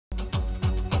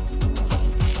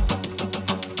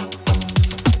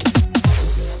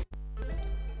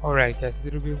Alright guys,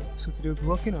 today we'll be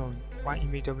working on one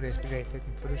image double exposure effect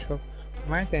in Photoshop. On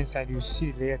my right hand side you see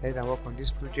the layer that I work on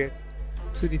this project.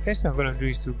 So the first thing I'm going to do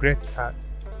is to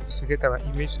get our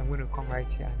image. So I'm going to come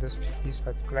right here and just pick this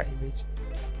particular image.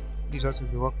 This is what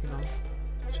we'll be working on.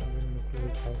 So I'm going to close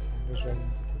it right here and just run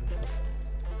into Photoshop.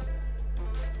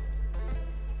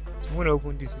 So I'm going to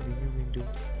open this in the new window.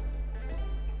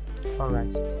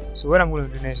 Alright, so what I'm going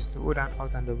to do next is to hold down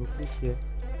Alt and double click here,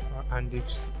 and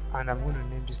I'm going to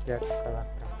name this layer to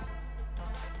character.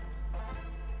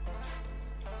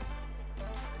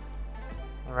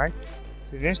 Alright,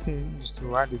 so the next thing is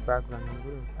to add the background. I'm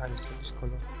going to add a solid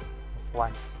color of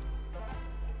white.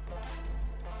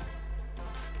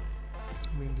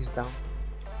 Bring this down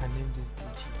and name this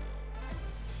BG.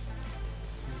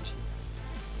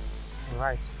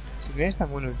 Alright, so the next thing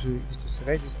I'm going to do is to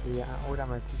select this layer and hold down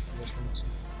my quick selection tool.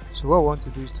 So what I want to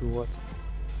do is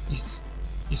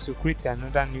to create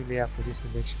another new layer for this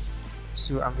selection.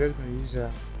 So I'm just going to use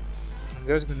use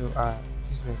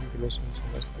my quick selection tool.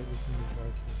 Let's select this image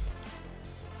right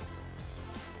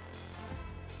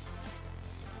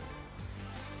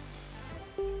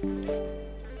here.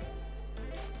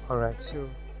 Alright, so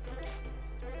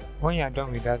when you are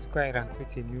done with that, go ahead and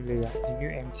create a new layer, a new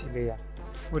empty layer.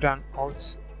 Hold down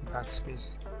Alt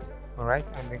backspace. Alright,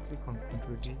 and then click on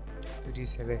Ctrl D to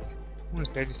deselect. I'm going to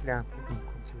select this layer and click on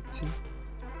Ctrl T.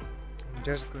 I'm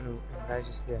just going to enlarge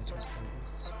this layer just like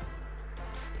this.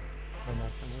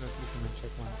 Alright, I'm going to click on the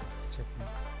check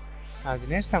mark. Now the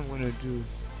next thing I'm going to do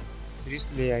to this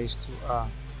layer is to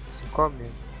come in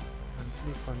and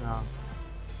click on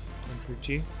Ctrl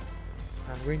J.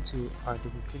 I'm going to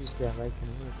double click this layer right, and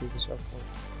I'm going to take this off.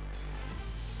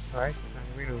 Alright, and I'm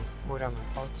going to hold down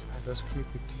my Alt and just click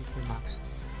with click marks.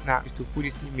 Now is to put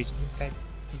this image inside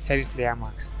this layer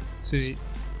marks. So the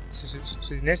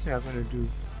next thing I'm going to do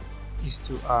is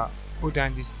to hold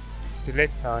down this,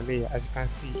 select our layer. As you can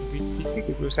see, if you take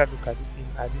a closer look at this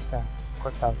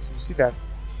cutout, you see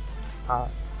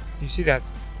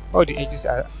that all the edges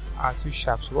are too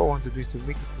sharp. So what I want to do is to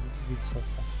make it a little bit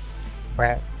softer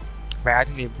by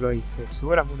adding a blur effect. So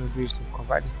what I'm going to do is to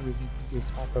convert this image into a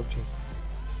smart object.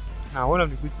 Now one of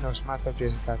the good things of smart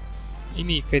objects is that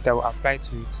any effect I will apply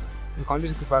to it, you can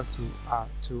always go back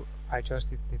to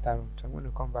adjust it later on. So I'm going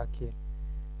to come back here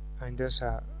and just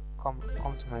come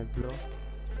to my blur,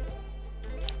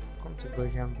 come to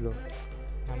Gaussian blur.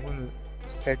 I'm going to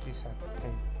set this at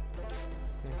 10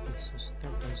 pixels,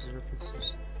 10.0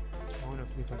 pixels. I'm going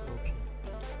to click on OK.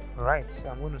 Alright, so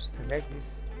I'm going to select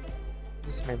this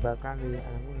is my background layer,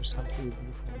 and I'm going to sample a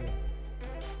blue from here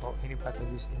or any part of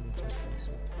this image just like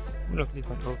so. I'm going to click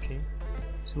on OK.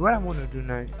 So what I'm going to do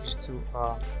now is to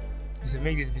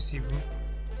make this visible.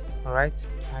 Alright,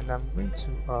 and I'm going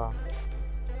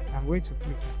to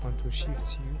click on Ctrl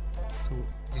Shift U to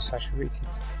desaturate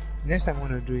it. The next thing I'm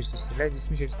going to do is to select this,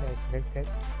 make sure this layer is selected.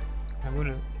 I'm going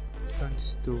to turn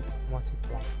this to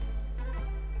multiply.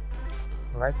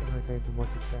 Alright, I'm going to turn it to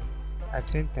multiply. At the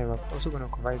same time, I'm also going to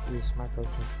convert it to a smart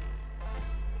object.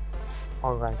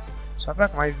 Alright, so after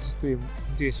converting this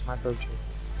into a smart object,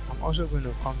 I'm also going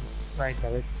to come right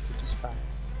directly to this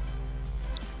part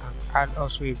and add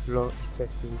also a blur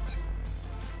effect to it.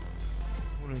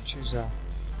 I'm going to choose a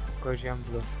Gaussian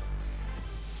blur.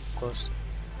 Of course,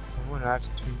 I'm going to add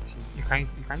 20. You can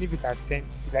leave it at 10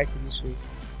 if you like it this way,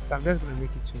 but I'm just going to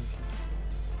make it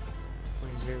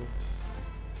 20.0.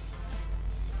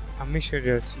 And make sure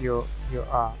that your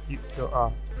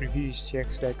preview is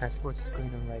checked so I can see what is going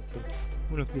on right here.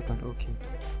 I'm going to click on OK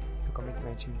to commit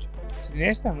my change. So the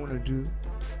next thing I'm going to do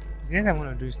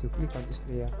is to click on this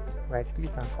layer, right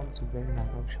click and come to blending and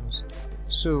options.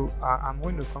 So I'm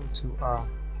going to come to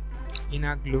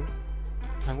inner glow.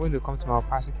 I'm going to come to my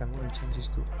opacity. I'm going to change this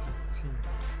to 18.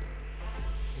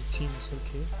 18 is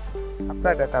okay.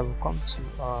 After that, I will come to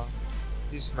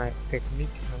this my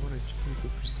technique, and I'm going to change it to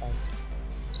precise.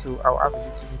 So I'll have a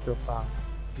little bit of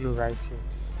glow right here.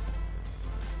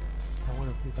 I'm going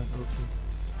to click on OK.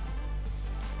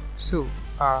 So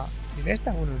the next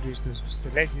thing I'm going to do is to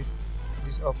select this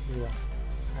up layer.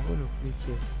 I'm going to click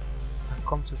here and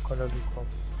come to color lookup.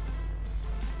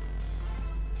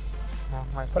 Now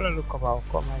my color lookup, I'll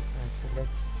come right here and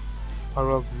select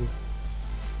Aura Blue.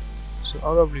 So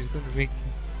Aura Blue is going to make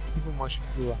it even much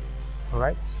bluer.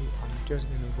 Alright, so I'm just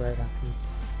going to go ahead and create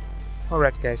this.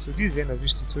 Alright guys, so this is the end of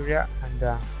this tutorial, and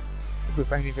hope you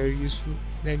find it very useful.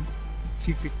 Then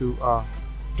feel free to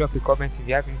drop a comment if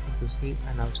you have anything to say,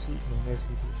 and I'll see you in the next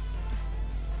video.